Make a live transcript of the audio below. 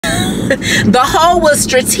The hole was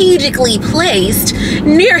strategically placed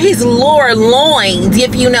near his lower loins,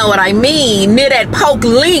 if you know what I mean, near that poke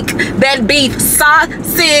link, that beef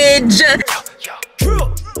sausage.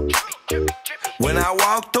 When I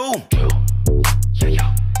walk through.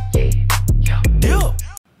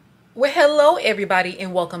 Well, hello everybody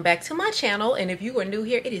and welcome back to my channel. And if you are new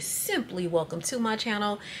here, it is simply welcome to my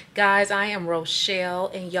channel. Guys, I am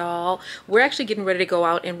Rochelle, and y'all, we're actually getting ready to go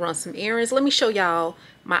out and run some errands. Let me show y'all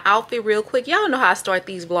my outfit real quick. Y'all know how I start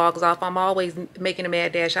these vlogs off. I'm always making a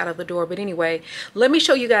mad dash out of the door, but anyway, let me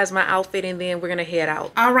show you guys my outfit and then we're gonna head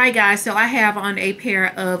out. All right guys, so I have on a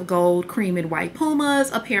pair of gold cream and white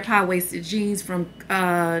Pumas, a pair of high-waisted jeans from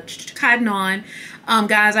Cotton On.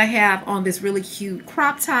 Guys, I have on this really cute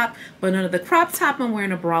crop top, but under the crop top I'm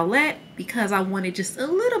wearing a bralette because I wanted just a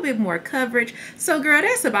little bit more coverage. So girl,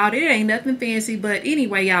 that's about it. It ain't nothing fancy, but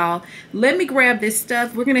anyway, y'all, let me grab this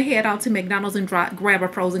stuff. We're gonna head out to McDonald's and grab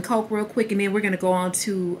a frozen Coke real quick, and then we're gonna go on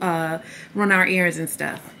to run our errands and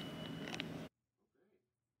stuff.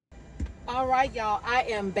 All right, y'all, I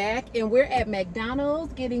am back and we're at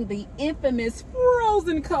McDonald's getting the infamous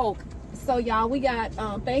frozen Coke. So y'all, we got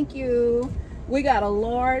thank you, we got a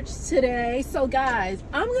large today. So guys,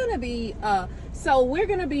 I'm gonna be so we're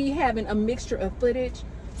gonna be having a mixture of footage.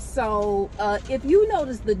 So if you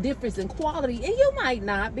notice the difference in quality, and you might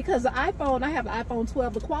not, because the iPhone, I have the iPhone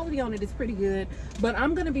 12, the quality on it is pretty good, but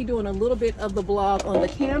I'm gonna be doing a little bit of the vlog on the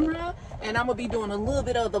camera, and I'm gonna be doing a little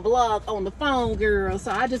bit of the vlog on the phone, girl.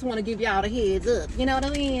 So I just want to give y'all the heads up, you know what I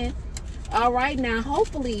mean? All right, now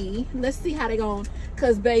hopefully let's see how they going,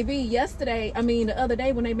 because baby, the other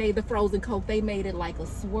day when they made the frozen Coke, they made it like a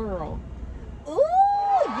swirl. Ooh,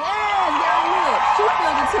 yeah, y'all look, she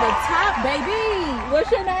filled it to the top, baby. What's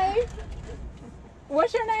your name?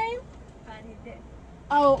 What's your name?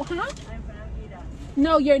 Oh, huh?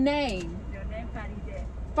 No, your name. Your name, Fatty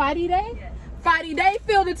Fatty Day? Yes. Fatty Day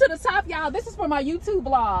filled it to the top, y'all. This is for my YouTube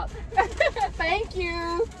blog. Thank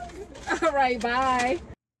you. All right, bye.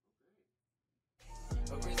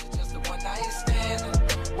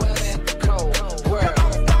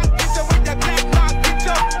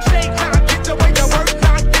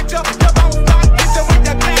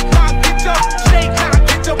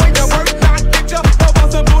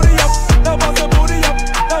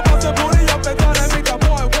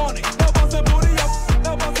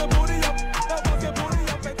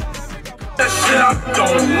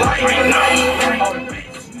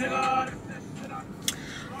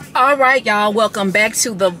 All right, y'all, welcome back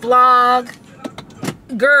to the vlog.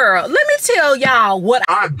 Girl, let me tell y'all what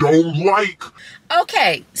I don't like.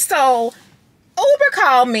 Okay, so Uber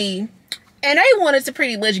called me and they wanted to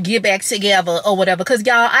pretty much get back together or whatever, because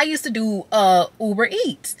y'all, I used to do Uber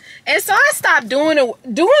Eats, and so I stopped doing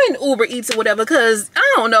Uber Eats or whatever because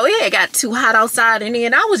I don't know, it had got too hot outside, and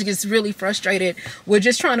then I was just really frustrated with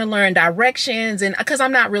just trying to learn directions, and because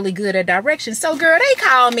I'm not really good at directions. So girl, they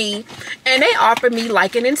called me and they offered me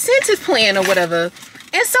like an incentive plan or whatever.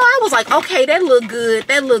 And so I was like, okay, that look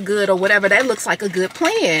good or whatever. That looks like a good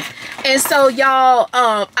plan. And so y'all,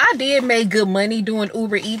 I did make good money doing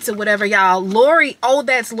Uber Eats or whatever, y'all. Lori, oh,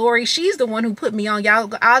 that's Lori. She's the one who put me on.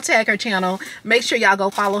 Y'all, I'll tag her channel. Make sure y'all go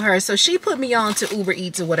follow her. So she put me on to Uber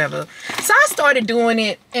Eats or whatever. So I started doing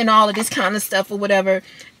it and all of this kind of stuff or whatever.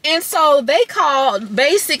 And so they called,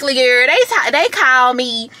 basically, they called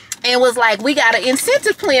me and was like, we got an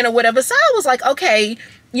incentive plan or whatever. So I was like, okay,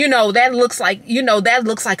 you know, that looks like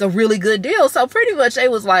a really good deal. So pretty much they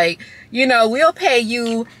was like, you know, we'll pay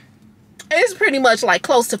you, it's pretty much like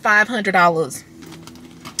close to $500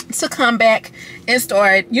 to come back and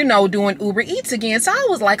start, you know, doing Uber Eats again. So I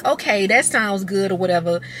was like, okay, that sounds good or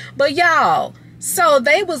whatever. But y'all, so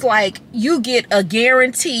they was like, you get a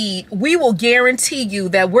guaranteed, we will guarantee you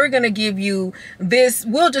that we're going to give you this,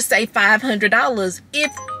 we'll just say $500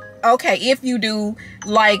 if you do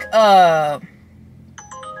like,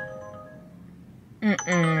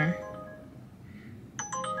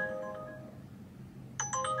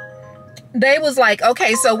 they was like,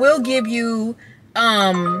 okay, so we'll give you,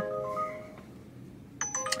 I'm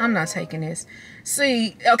not taking this.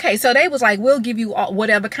 See, okay, so they was like, we'll give you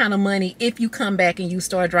whatever kind of money if you come back and you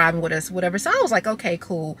start driving with us, whatever. So I was like, okay,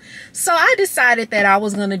 cool. So I decided that I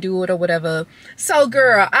was gonna do it or whatever. So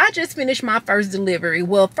girl, I just finished my first delivery.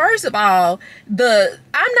 Well, first of all,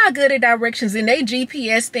 I'm not good at directions, and they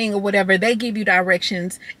GPS thing or whatever, they give you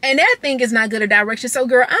directions, and that thing is not good at directions. So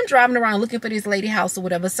girl, I'm driving around looking for this lady house or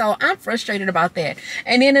whatever. So I'm frustrated about that.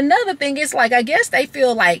 And then another thing is, like, I guess they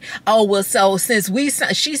feel like, oh well, so since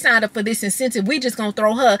she signed up for this incentive, we just gonna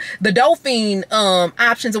throw her the dolphin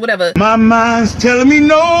options or whatever. My mind's telling me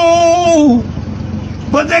no,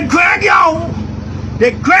 but that crack, y'all,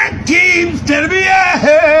 The crack team's telling me,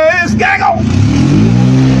 yes, gotta go.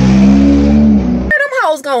 Them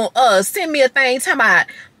hoes gonna send me a thing talking about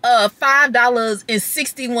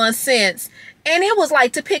 $5.61. And it was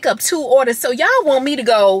like to pick up 2 orders. So y'all want me to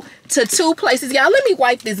go to 2 places. Y'all, let me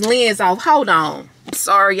wipe this lens off. Hold on.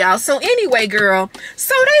 Sorry, y'all. So anyway, girl.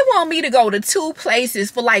 So they want me to go to 2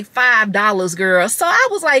 places for like $5, girl. So I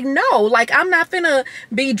was like, no. Like, I'm not finna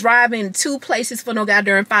be driving 2 places for no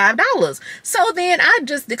goddamn $5. So then I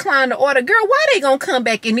just declined the order. Girl, why they gonna come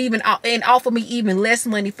back and even and offer me even less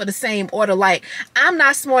money for the same order? Like, I'm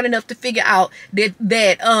not smart enough to figure out that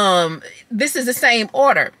this is the same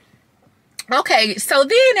order. Okay, so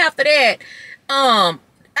then after that, I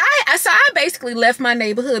basically left my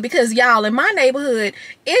neighborhood because y'all, in my neighborhood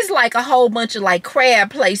is like a whole bunch of like crab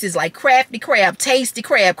places, like Crafty Crab, Tasty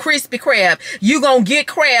Crab, Crispy Crab. You gonna get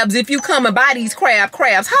crabs if you come and buy these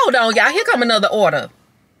crabs. Hold on, y'all. Here come another order.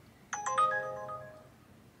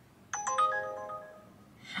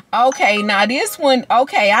 Okay, now this one.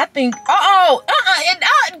 Okay, I think. Girl,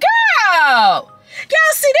 y'all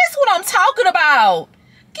see this what I'm talking about.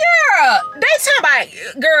 Girl, they talking about,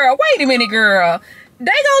 girl, wait a minute, girl. They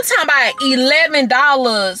gonna talk about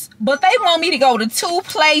 $11, but they want me to go to 2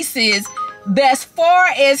 places that's far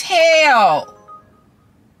as hell.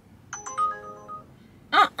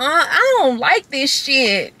 I don't like this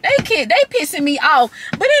shit. They pissing me off.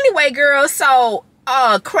 But anyway, girl, so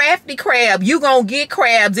Crafty Crab, you gonna get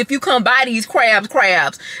crabs if you come buy these crabs.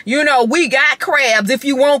 You know, we got crabs if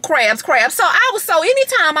you want crabs. So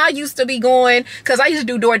anytime I used to be going, because I used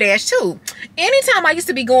to do DoorDash too. Anytime I used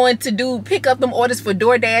to be going to pick up them orders for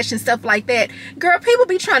DoorDash and stuff like that, girl, people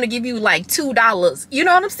be trying to give you like $2. You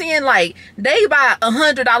know what I'm saying? Like, they buy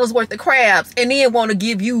 $100 worth of crabs and then want to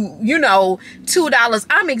give you, you know, $2.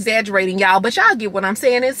 I'm exaggerating, y'all, but y'all get what I'm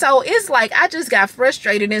saying. And so it's like, I just got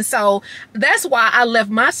frustrated. And so that's why I left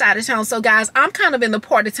my side of town. So guys, I'm kind of in the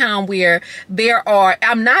part of town where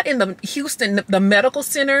I'm not in the Houston, the medical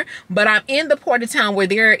center, but I'm in the part of town where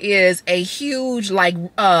there is a huge, like,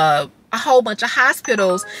 a whole bunch of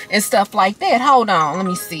hospitals and stuff like that. Hold on, let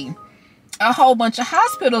me see. A whole bunch of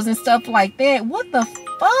hospitals and stuff like that. What the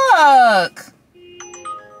fuck?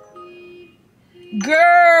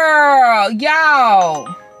 Girl, y'all.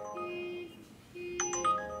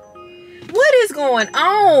 What is going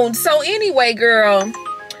on? So anyway, girl,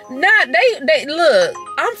 they look,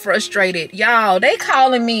 I'm frustrated, y'all. They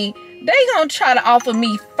calling me, they gonna try to offer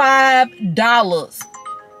me $5,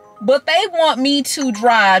 but they want me to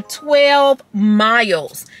drive 12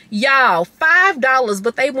 miles. Y'all, $5,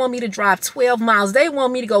 but they want me to drive 12 miles. They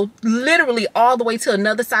want me to go literally all the way to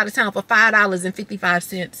another side of town for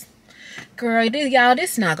 $5.55. Girl, y'all,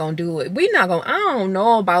 this not gonna do it. I don't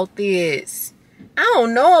know about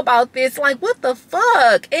this. Like, what the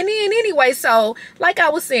fuck? And then anyway, so like I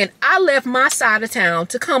was saying, I left my side of town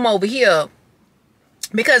to come over here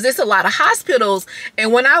because there's a lot of hospitals.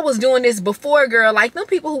 And when I was doing this before, girl, like, them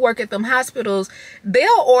people who work at them hospitals,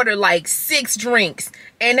 they'll order like 6 drinks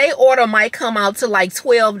and they order might come out to like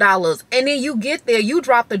 $12. And then you get there, you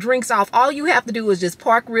drop the drinks off. All you have to do is just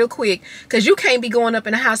park real quick, because you can't be going up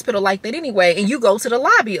in a hospital like that anyway. And you go to the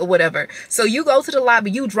lobby or whatever. So you go to the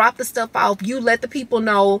lobby, you drop the stuff off, you let the people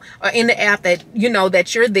know in the app that, you know,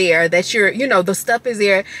 that you're there, that you're, you know, the stuff is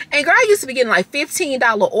there. And girl, I used to be getting like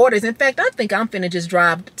 $15 orders. In fact, I think I'm finna just drive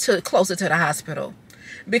closer to the hospital.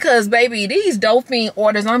 Because, baby, these dope fiend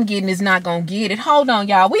orders I'm getting is not gonna get it. Hold on,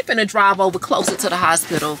 y'all. We finna drive over closer to the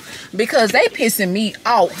hospital because they pissing me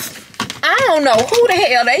off. I don't know who the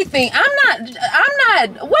hell they think. I'm not,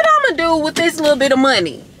 what I'm gonna do with this little bit of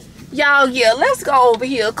money? Y'all, yeah, let's go over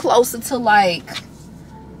here closer to, like,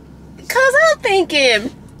 because I'm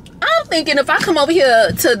thinking if I come over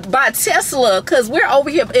here to buy Tesla, because we're over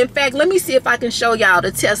here. In fact, let me see if I can show y'all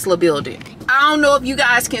the Tesla building. I don't know if you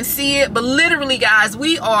guys can see it, but literally, guys,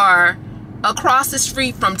 we are across the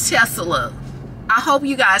street from Tesla. I hope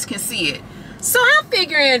you guys can see it. So I'm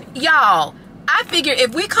figuring, y'all, I figure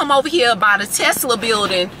if we come over here by the Tesla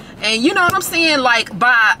building, and you know what I'm saying, like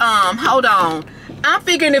by, hold on. I'm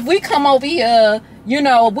figuring if we come over here, you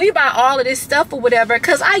know, we buy all of this stuff or whatever,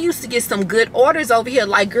 because I used to get some good orders over here.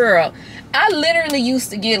 Like, girl, I literally used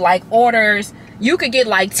to get like orders. You could get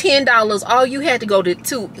like $10. All you had to go to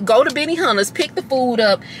Benihana's, pick the food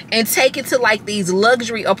up, and take it to like these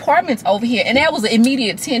luxury apartments over here. And that was an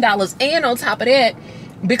immediate $10. And on top of that,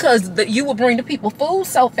 because you would bring the people food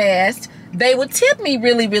so fast, they would tip me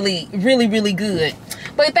really, really, really, really good.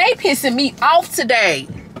 But they pissing me off today.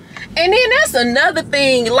 And then that's another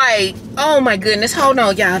thing, like, oh my goodness, hold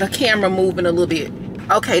on, y'all, the camera moving a little bit.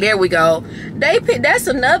 Okay, there we go. That's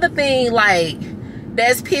another thing, like,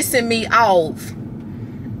 that's pissing me off.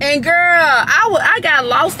 And girl, I got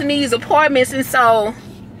lost in these apartments, and so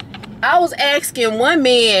I was asking one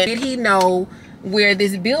man, did he know where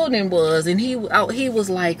this building was? And he was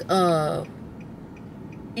like,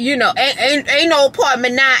 you know, ain't no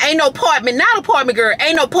apartment 9, ain't no apartment, not apartment, girl,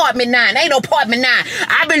 ain't no apartment 9, ain't no apartment 9.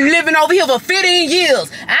 I've been living over here for 15 years.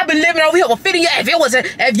 I've been living over here for 15 years. If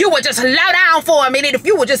you would just slow down for a minute,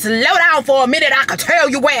 I could tell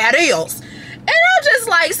you where it is. And I'm just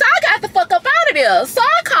like, so I got the fuck up out of there. So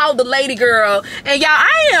I called the lady girl, and y'all,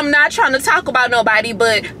 I am not trying to talk about nobody,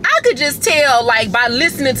 but I could just tell, like, by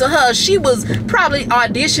listening to her, she was probably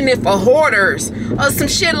auditioning for Hoarders or some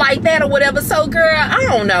shit like that or whatever. So girl, I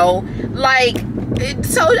don't know, like,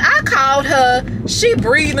 so I called her, she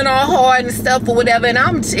breathing all hard and stuff or whatever, and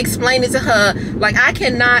I'm explaining to her, like, I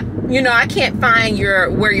cannot, you know, I can't find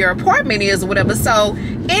where your apartment is or whatever. So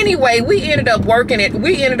anyway, we ended up working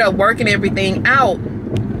everything out.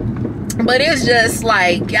 But it's just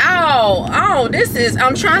like, y'all, I'm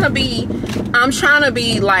trying to be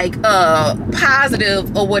like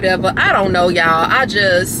positive or whatever. I don't know, y'all. I'm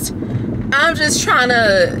just trying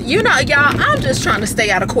to, you know, y'all, I'm just trying to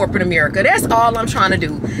stay out of corporate America. That's all I'm trying to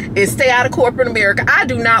do, is stay out of corporate America. I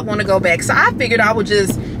do not want to go back. So I figured I would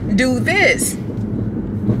just do this,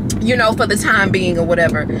 you know, for the time being or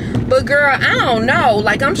whatever. But girl, I don't know,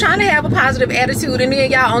 like, I'm trying to have a positive attitude, and then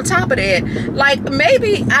y'all, on top of that, like,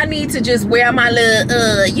 maybe I need to just wear my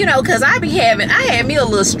little you know, because I had me a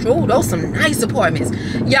little stroll. Those some nice apartments,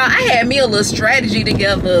 y'all. I had me a little strategy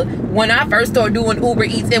together when I first started doing Uber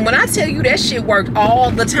Eats, and when I tell you that shit worked all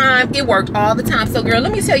the time, it worked all the time. So girl,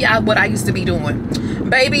 let me tell y'all what I used to be doing.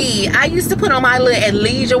 Baby, I used to put on my little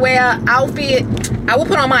athleisure wear outfit. I would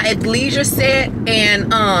put on my athleisure set,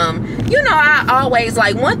 and you know, I always,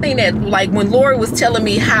 like, one thing that, like, when Lori was telling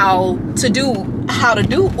me how to do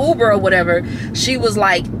Uber or whatever, she was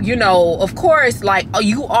like, you know, of course, like,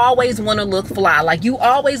 you always want to look fly, like, you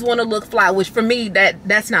always want to look fly, which for me,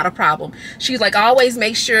 that's not a problem. She's like, always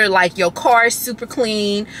make sure, like, your car is super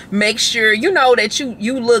clean, make sure, you know, that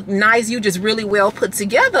you look nice, you just really well put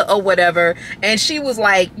together or whatever. And she was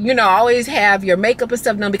like, you know, always have your makeup and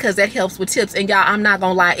stuff done, because that helps with tips. And y'all, I'm not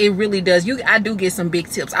gonna lie, it really does. I do get some big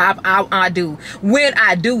tips. I do. When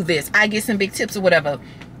I do this, I get some big tips or whatever.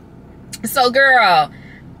 So girl,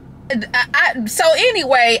 so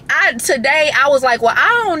anyway, today I was like, well,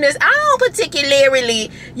 I don't particularly,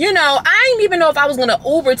 you know, I didn't even know if I was gonna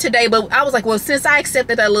Uber today, but I was like, well, since I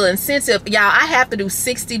accepted that little incentive, y'all, I have to do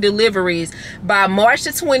 60 deliveries by March the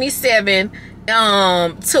 27th,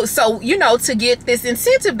 so you know, to get this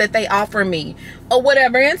incentive that they offer me or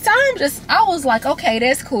whatever. And so I was like, okay,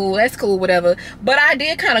 that's cool, whatever. But I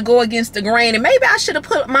did kind of go against the grain, and maybe I should have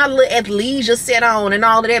put my little athleisure set on and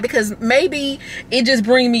all of that, because maybe it just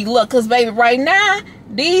bring me luck. Because baby, right now,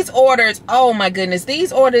 these orders, oh my goodness,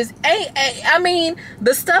 these orders I mean,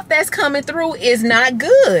 the stuff that's coming through is not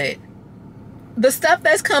good. The stuff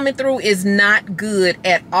that's coming through is not good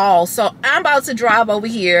at all. So I'm about to drive over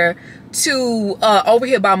here to over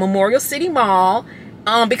here by Memorial City Mall,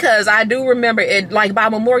 because I do remember it, like, by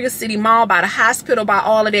Memorial City Mall, by the hospital, by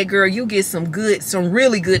all of that, girl, you get some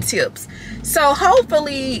really good tips. So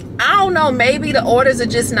hopefully, I don't know, maybe the orders are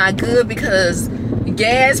just not good because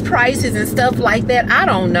gas prices and stuff like that. I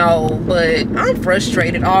don't know, but I'm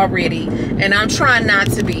frustrated already, and I'm trying not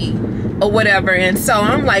to be or whatever. And so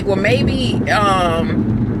I'm like, well, maybe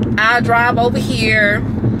I'll drive over here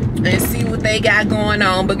and see what they got going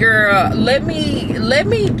on. But girl, let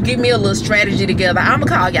me give me a little strategy together. I'm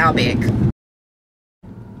gonna call y'all back.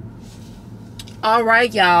 All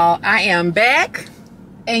right, y'all, I am back,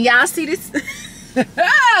 and y'all see this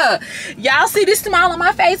y'all see this smile on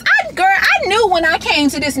my face? I knew when I came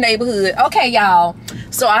to this neighborhood. Okay, y'all,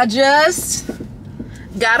 so I just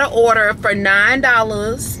got an order for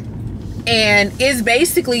 $9, and it's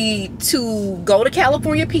basically to go to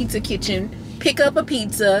California Pizza Kitchen, pick up a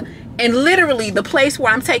pizza, and literally the place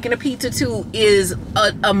where I'm taking a pizza to is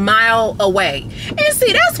a mile away. And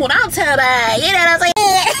see, that's what I'm talking about, you know what I'm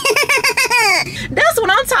saying? That's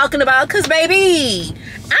what I'm talking about. Because baby,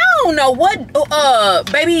 I don't know what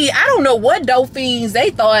dope fiends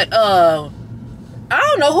they thought, I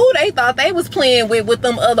don't know who they thought they was playing with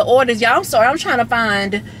them other orders, y'all. I'm sorry, I'm trying to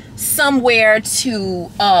find somewhere to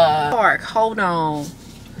park. Hold on,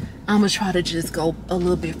 I'm gonna try to just go a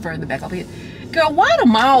little bit further back over here. Girl, why the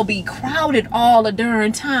mall be crowded all the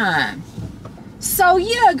darn time? So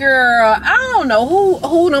yeah, girl, I don't know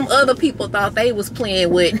who them other people thought they was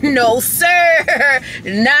playing with. No sir,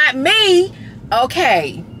 not me.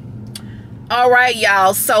 Okay, all right,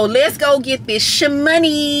 y'all, so let's go get this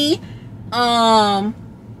shmoney.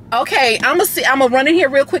 Okay, I'm gonna run in here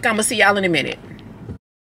real quick. I'm gonna see y'all in a minute.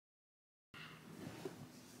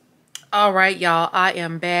 All right, y'all, I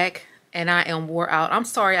am back and I am wore out. I'm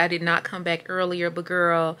sorry I did not come back earlier, but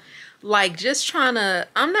girl, like just trying to,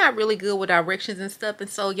 I'm not really good with directions and stuff. And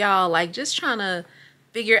so y'all, like just trying to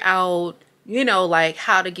figure out, you know, like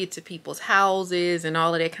how to get to people's houses and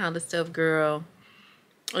all of that kind of stuff, girl.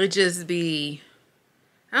 It just be,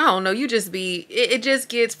 I don't know, you just be, it just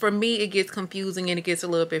gets, for me, it gets confusing and it gets a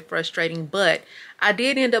little bit frustrating, but I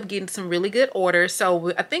did end up getting some really good orders.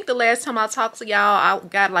 So I think the last time I talked to y'all, I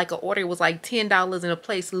got like an order, it was like $10 in a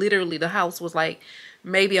place, literally the house was like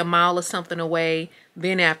maybe a mile or something away.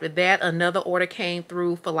 Then after that, another order came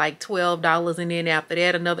through for like $12, and then after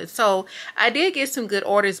that, another. So I did get some good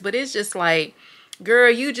orders, but it's just like, girl,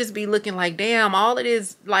 you just be looking like, damn, all it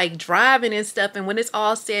is like driving and stuff, and when it's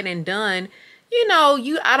all said and done, you know,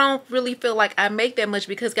 I don't really feel like I make that much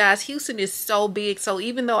because, guys, Houston is so big. So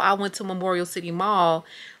even though I went to Memorial City Mall,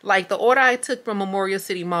 like the order I took from Memorial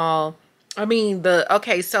City Mall, I mean,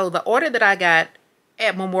 so the order that I got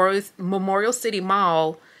at Memorial City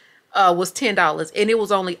Mall was $10, and it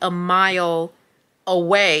was only a mile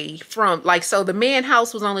away from, like, so the man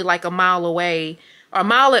house was only like a mile away, or a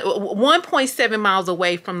mile, 1.7 miles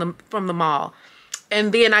away from the mall.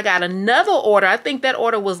 And then I got another order. I think that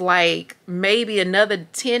order was like maybe another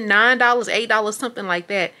 $9, $8, something like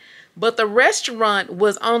that. But the restaurant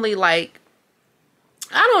was only like,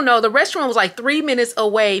 I don't know, the restaurant was like 3 minutes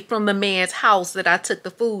away from the man's house that I took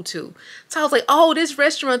the food to. So I was like, oh, this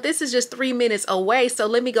restaurant, this is just 3 minutes away. So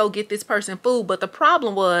let me go get this person food. But the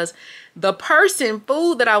problem was the person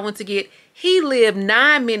food that I went to get, he lived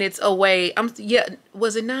 9 minutes away.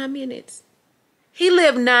 Was it 9 minutes? He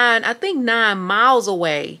lived 9 miles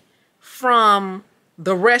away from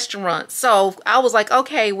the restaurant. So I was like,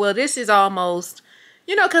 okay, well, this is almost,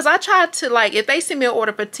 you know, because I tried to, like, if they send me an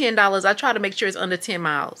order for $10, I try to make sure it's under 10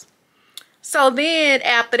 miles. So then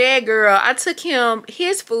after that, girl, I took him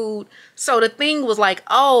his food. So the thing was like,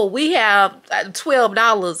 oh, we have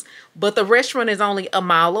 $12, but the restaurant is only a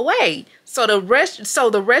mile away. So the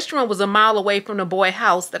restaurant was a mile away from the boy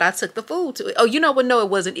house that I took the food to. Oh, you know what? No, it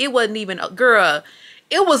wasn't. It wasn't even, girl.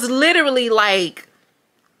 It was literally like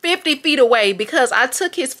 50 feet away because I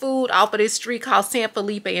took his food off of this street called San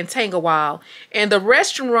Felipe in Tangawal. And the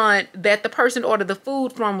restaurant that the person ordered the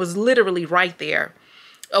food from was literally right there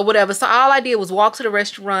or whatever. So all I did was walk to the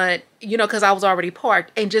restaurant, you know, because I was already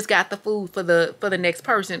parked, and just got the food for the next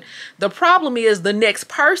person. The problem is the next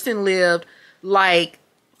person lived like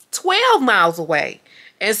 12 miles away.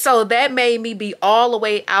 And so that made me be all the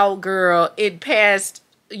way out, girl. It passed,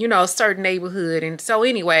 you know, a certain neighborhood. And so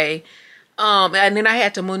anyway, and then I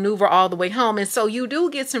had to maneuver all the way home. And so you do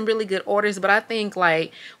get some really good orders, but I think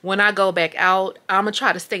like when I go back out, I'm gonna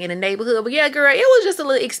try to stay in the neighborhood. But yeah, girl, it was just a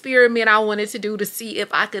little experiment I wanted to do to see if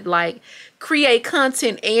I could like create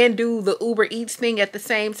content and do the Uber Eats thing at the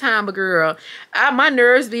same time. But girl, my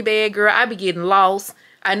nerves be bad, girl. I be getting lost.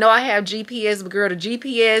 I know I have GPS, but girl, the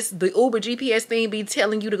Uber GPS thing be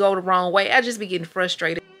telling you to go the wrong way. I just be getting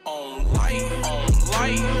frustrated. On light,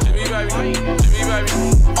 Jimmy baby,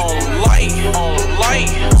 on light,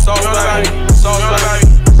 so baby.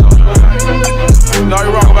 No,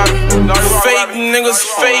 you rock about it. No, you rock fake niggas,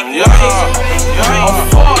 fake a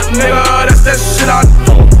fuck nigga, that's that shit I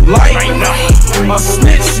don't like. A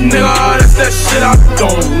snitch nigga, that's that shit I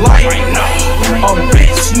don't like. A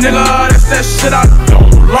bitch nigga, that's that shit I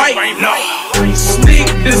don't like. Sneak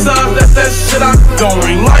this up, that's that shit I don't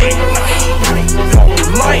like.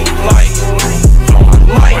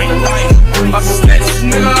 A snitch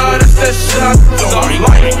nigga, that's that shit I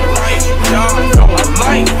don't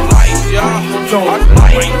like. A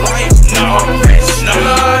bitch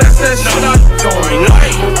nigga, that's that shit I don't like.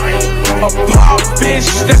 A pop bitch,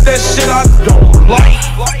 that's that shit I don't like.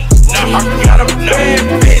 I got a bad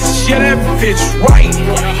bitch, yeah, that bitch right.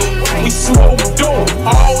 We smoke dope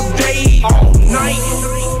all day, all night.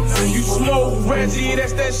 You smoke Reggie,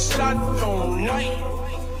 that's that shit I don't like.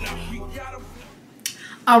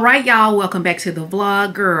 All right, y'all, welcome back to the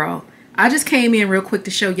vlog. Girl, I just came in real quick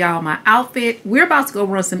to show y'all my outfit. We're about to go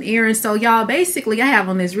run some errands. So y'all, basically I have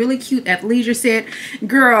on this really cute athleisure set.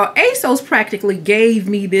 Girl, ASOS practically gave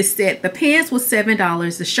me this set. The pants was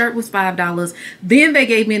 $7, the shirt was $5. Then they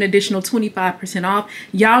gave me an additional 25% off.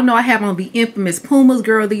 Y'all know I have on the infamous Pumas.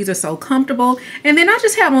 Girl, these are so comfortable. And then I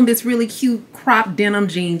just have on this really cute crop denim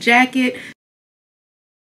jean jacket.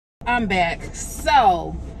 I'm back.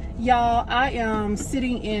 So y'all, I am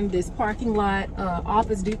sitting in this parking lot,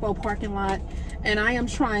 Office Depot parking lot, and I am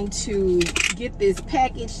trying to get this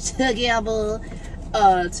package together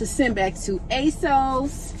to send back to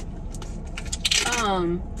ASOS.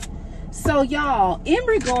 So y'all, in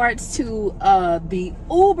regards to the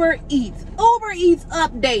Uber Eats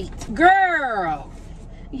update, girl,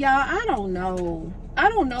 y'all, I don't know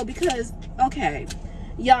because, okay,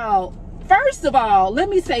 y'all, first of all, let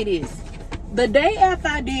me say this. The day after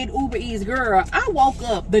I did Uber Eats, girl, I woke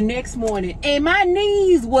up the next morning and my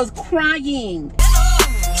knees was crying.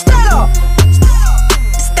 Stand up.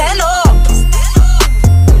 Stand up.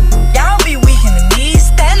 Y'all be weak in the knees.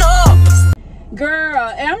 Stand up. Girl,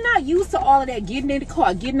 and I'm not used to all of that getting in the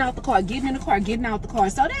car, getting out the car, getting in the car, getting out the car.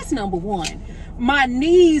 So that's number one. My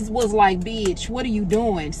knees was like, bitch, what are you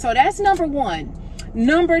doing? So that's number one.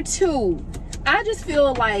 Number two, I just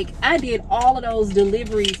feel like I did all of those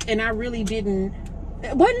deliveries and I really didn't,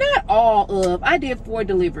 well, not all of, I did 4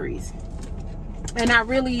 deliveries. And I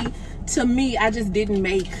really, to me, I just didn't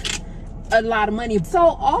make a lot of money. So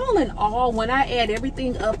all in all, when I add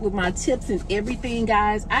everything up with my tips and everything,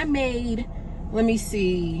 guys, I made, let me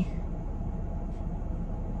see,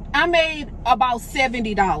 I made about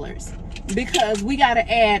 $70 because we got to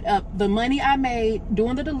add up the money I made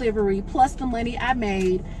doing the delivery plus the money I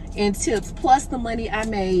made in tips plus the money I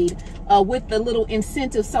made with the little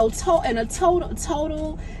incentive. So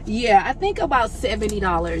total, yeah, I think about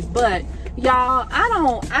 $70. But y'all,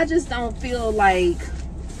 I just don't feel like,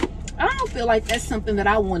 that's something that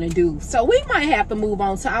I want to do. So we might have to move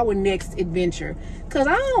on to our next adventure, because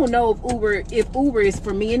I don't know if Uber is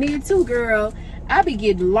for me. And then too, girl, I be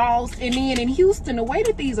getting lost. And then in Houston, the way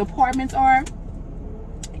that these apartments are,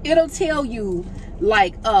 it'll tell you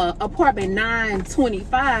like apartment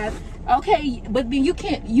 925. Okay, but then you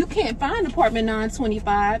can't find apartment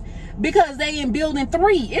 925 because they in building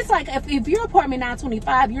 3. It's like if you're apartment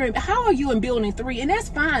 925, how are you in building 3? And that's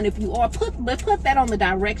fine if you are. But put that on the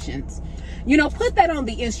directions. You know, put that on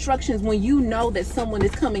the instructions when you know that someone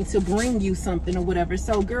is coming to bring you something or whatever.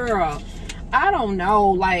 So girl, I don't know,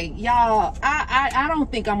 like y'all, I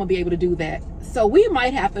don't think I'm gonna be able to do that. So we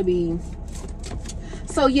might have to be.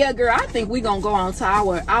 So yeah, girl, I think we're gonna go on to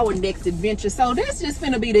our next adventure. So that's just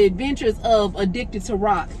gonna be the adventures of Addicted to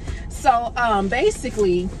Rock. So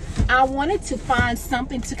basically, I wanted to find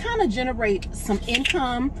something to kind of generate some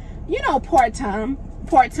income, you know, part-time,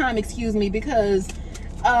 excuse me, because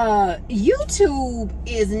YouTube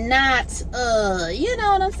is not, you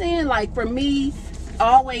know what I'm saying? Like for me,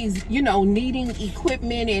 always, you know, needing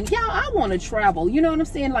equipment, and y'all, I want to travel, you know what I'm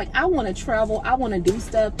saying? Like I want to travel, I want to do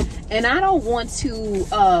stuff, and I don't want to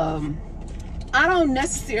I don't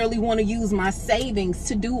necessarily want to use my savings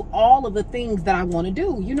to do all of the things that I want to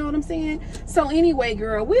do, you know what I'm saying? So anyway,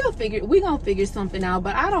 girl, we're gonna figure something out,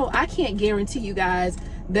 but I can't guarantee you guys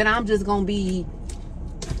that I'm just gonna be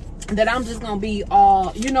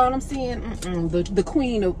all, you know what I'm saying? The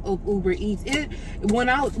queen of Uber Eats. When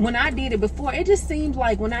I did it before, it just seemed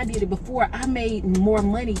like when I did it before, I made more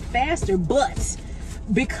money faster. But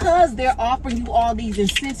because they're offering you all these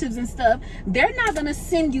incentives and stuff, they're not gonna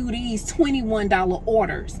send you these $21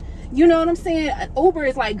 orders. You know what I'm saying? Uber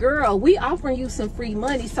is like, girl, we offering you some free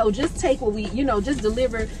money, so just take what we, you know, just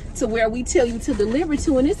deliver to where we tell you to deliver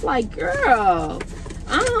to. And it's like, girl,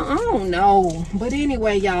 I don't know. But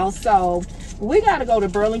anyway, y'all, so we got to go to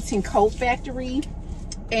Burlington Coat Factory.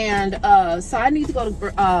 And so I need to go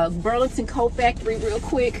to Burlington Coat Factory real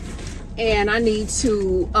quick. And I need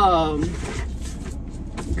to,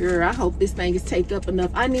 girl, I hope this thing is taped up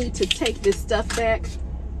enough. I need to take this stuff back.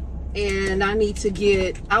 And I need to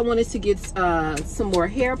get, I wanted to get some more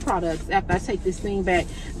hair products after I take this thing back.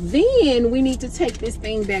 Then we need to take this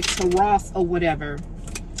thing back to Ross or whatever.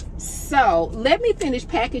 So let me finish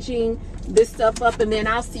packaging this stuff up, and then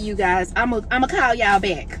I'll see you guys. I'm gonna call y'all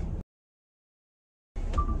back.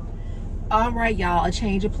 All right, y'all, a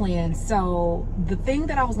change of plans. So the thing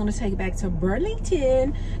that I was gonna take back to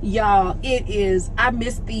Burlington, y'all, I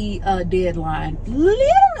missed the deadline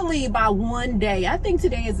literally by 1 day. I think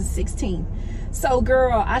today is the 16th. So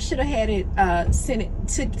girl, I should have had it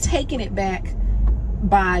taken it back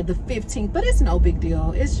by the 15th, but it's no big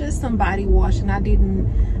deal. It's just some body wash, and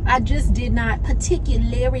I just did not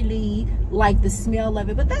particularly like the smell of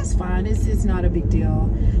it, but that's fine. It's not a big deal.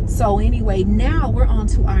 So anyway, now we're on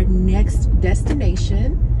to our next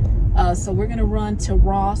destination. So we're gonna run to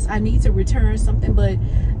Ross. I need to return something, but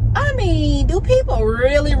I mean, do people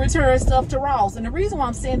really return stuff to Ross? And the reason why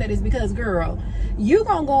I'm saying that is because, girl, you're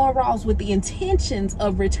gonna go on Ross with the intentions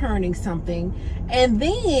of returning something, and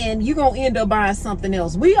then you're gonna end up buying something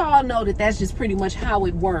else. We all know that that's just pretty much how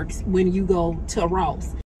it works when you go to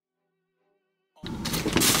Ross.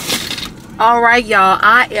 All right, y'all,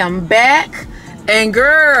 I am back. And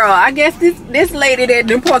girl, I guess this lady that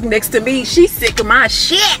been parked next to me, she's sick of my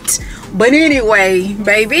shit. But anyway,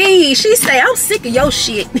 baby, she say, I'm sick of your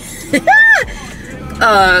shit.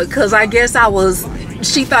 Cause I guess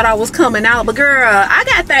she thought I was coming out, but girl, I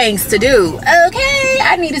got things to do. Okay,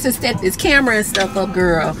 I needed to set this camera and stuff up,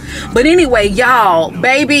 girl. But anyway, y'all,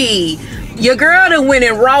 baby, your girl done went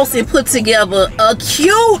in Ross and put together a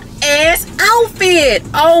cute ass outfit.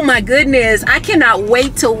 Oh my goodness, I cannot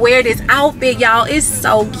wait to wear this outfit, y'all. It's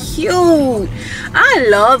so cute. I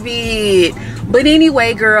love it. But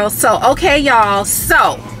anyway, girl, so okay, y'all,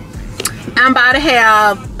 so I'm about to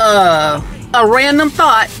have a random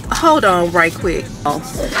thought. Hold on right quick.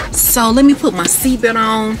 So let me put my seatbelt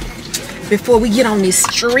on before we get on this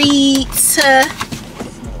street.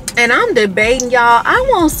 And I'm debating, y'all. I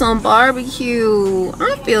want some barbecue.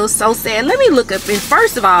 I feel so sad. Let me look up. And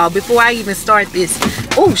first of all, before I even start this,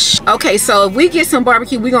 okay, so if we get some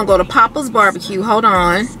barbecue, we're gonna go to Papa's Barbecue. Hold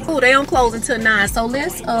on. Oh, they don't close until 9. So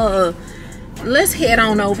let's head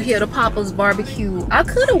on over here to Papa's Barbecue. I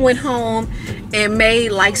could have went home and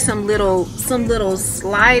made like some little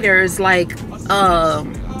sliders, like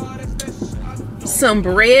some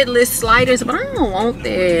breadless sliders, but I don't want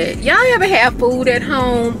that. Y'all ever have food at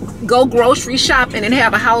home, go grocery shopping and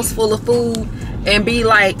have a house full of food and be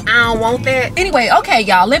like, I don't want that? Anyway, okay,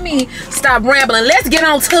 y'all, let me stop rambling. Let's get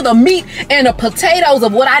on to the meat and the potatoes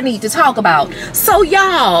of what I need to talk about. So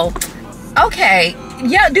y'all, okay,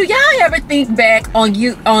 yeah, do y'all ever think back on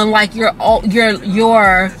like your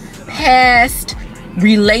past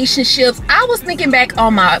relationships? I was thinking back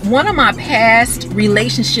on one of my past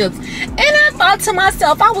relationships, and I thought to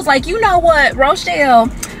myself, I was like, you know what, Rochelle,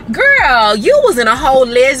 girl, you was in a whole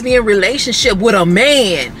lesbian relationship with a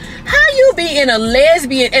man. How you be in a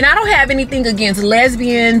lesbian? And I don't have anything against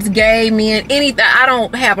lesbians, gay men, anything. I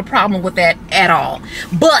don't have a problem with that at all.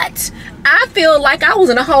 But I feel like I was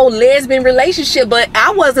in a whole lesbian relationship, but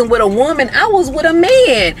I wasn't with a woman. I was with a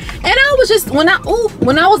man. And I was just, when I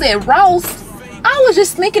was at Ross, I was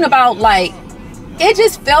just thinking about, like, it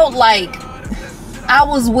just felt like I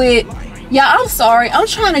was with, yeah, I'm sorry, I'm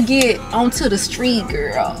trying to get onto the street,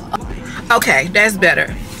 girl. Okay, that's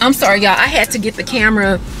better. I'm sorry, y'all, I had to get the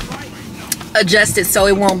camera adjusted so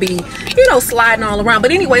it won't be, you know, sliding all around.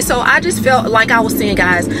 But anyway, so I just felt like I was saying,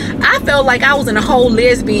 guys, I felt like I was in a whole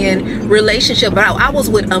lesbian relationship, but I was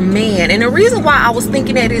with a man. And the reason why I was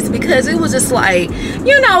thinking that is because it was just like,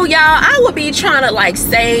 you know, y'all, I would be trying to like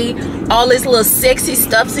say all this little sexy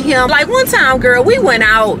stuff to him. Like one time, girl, we went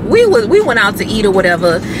out to eat or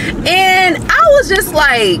whatever, and I was just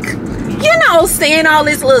like, you know, saying all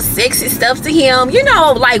this little sexy stuff to him, you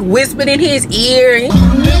know, like whispered in his ear, you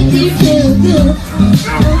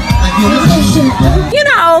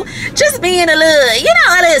know, just being a little, you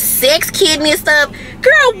know, a little sex kitten and stuff.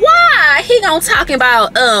 Girl, why he gonna talking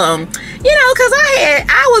about, you know, cause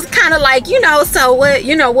I was kind of like, you know, so what,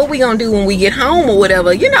 you know, what we gonna do when we get home or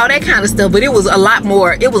whatever, you know, that kind of stuff. But it was a lot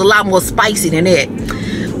more spicy than that.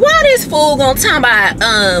 Why this fool gonna talk about,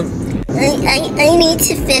 I need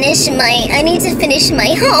to finish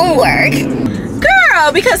my homework.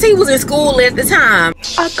 Girl, because he was in school at the time.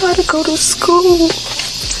 I gotta go to school.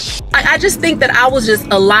 I just think that I was just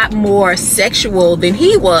a lot more sexual than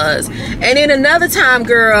he was. And then another time,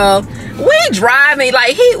 girl, we driving,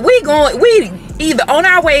 like we either on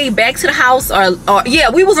our way back to the house or yeah,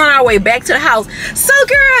 we was on our way back to the house. So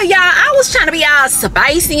girl, y'all, I was trying to be all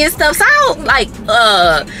spicy and stuff. So I was like,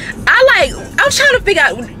 I'm trying to figure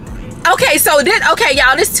out. Okay, so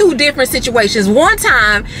y'all, there's two different situations. One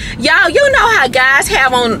time, y'all, you know how guys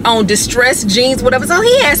have on distressed jeans, whatever. So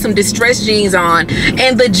he had some distressed jeans on,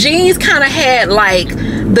 and the jeans kind of had like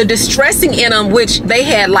the distressing in them, which they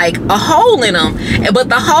had like a hole in them. But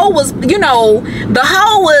the hole was, you know, the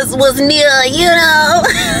hole was near, you know,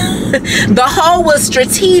 the hole was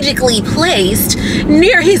strategically placed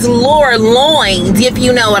near his lower loins, if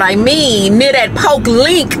you know what I mean, near that poke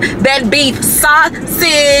link, that beef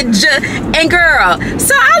sausage. And girl,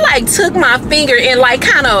 so I like took my finger and like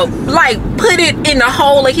kind of like put it in the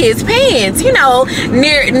hole of his pants, you know,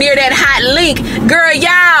 near that hot link. Girl,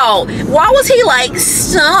 y'all, why was he like,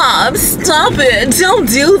 stop it, don't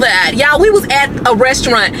do that? Y'all, we was at a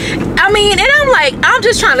restaurant. I mean, and I'm like, I'm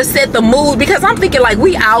just trying to set the mood because I'm thinking like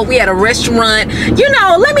we at a restaurant, you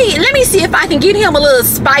know, let me see if I can get him a little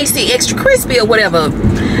spicy, extra crispy or whatever.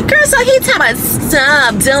 Girl, so he talking about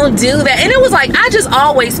stop, don't do that. And it was like, I just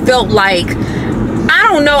always felt like, I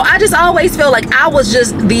don't know, I just always felt like I was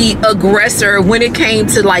just the aggressor when it came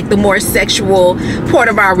to like the more sexual part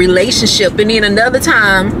of our relationship. And then another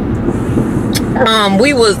time,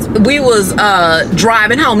 we was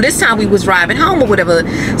driving home. This time we was driving home or whatever.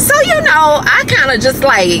 So, you know, I kind of just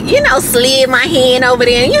like, you know, slid my hand over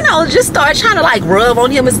there and, you know, just started trying to like rub on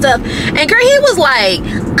him and stuff. And girl, he was like,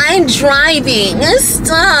 I'm driving.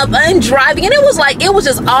 Stop, I'm driving. And it was like, it was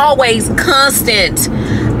just always constant.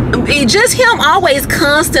 Just him always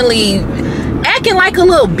constantly acting like a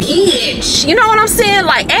little bitch. You know what I'm saying?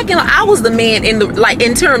 Like acting like I was the man in the, like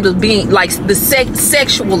in terms of being like the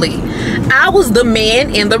sexually. I was the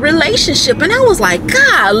man in the relationship, and I was like,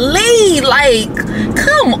 golly, like,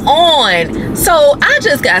 come on. So I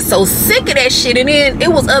just got so sick of that shit. And then it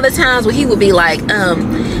was other times where he would be like,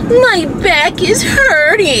 my back is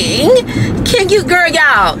hurting. Can you, girl,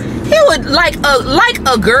 y'all? He would like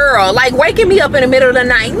a girl, like waking me up in the middle of the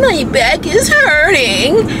night. My back is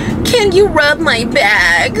hurting. Can you rub my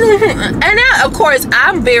back? And now, of course,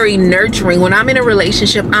 I'm very nurturing. When I'm in a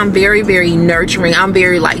relationship, I'm very, very nurturing. I'm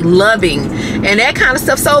very like loving and that kind of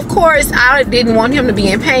stuff. So of course, I didn't want him to be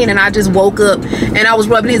in pain, and I just woke up and I was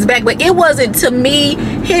rubbing his back. But it wasn't, to me,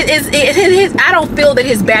 I don't feel that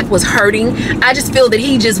his back was hurting. I just feel that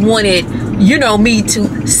he just wanted, you know, me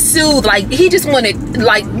to soothe, like he just wanted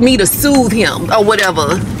like me to soothe him or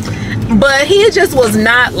whatever. But he just was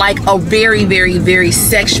not like a very, very, very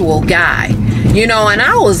sexual guy, you know. And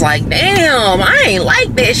I was like, damn, I ain't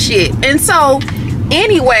like that shit. And so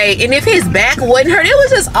anyway, and if his back wasn't hurt, it was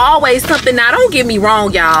just always something. Now don't get me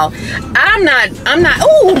wrong, y'all, I'm not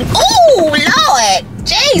ooh Lord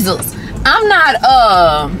Jesus, I'm not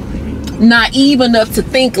naive enough to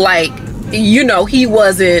think like, you know, he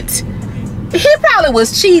probably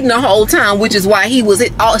was cheating the whole time, which is why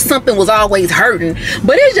something was always hurting.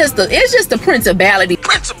 But it's just the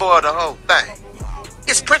principle of the whole thing.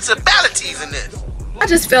 It's principalities in this. I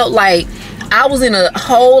just felt like I was in a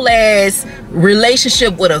whole ass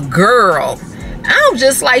relationship with a girl. I'm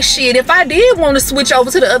just like, shit, if I did want to switch over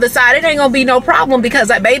to the other side, it ain't gonna be no problem,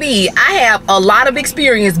 because baby, I have a lot of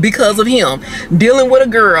experience because of him dealing with a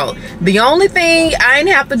girl. The only thing I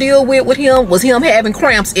didn't have to deal with him was him having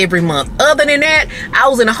cramps every month. Other than that, I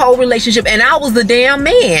was in a whole relationship, and I was the damn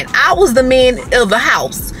man. I was the man of the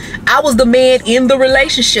house. I was the man in the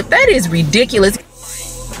relationship. That is ridiculous.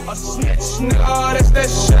 A snitch, nigga, that's that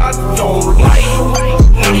shit I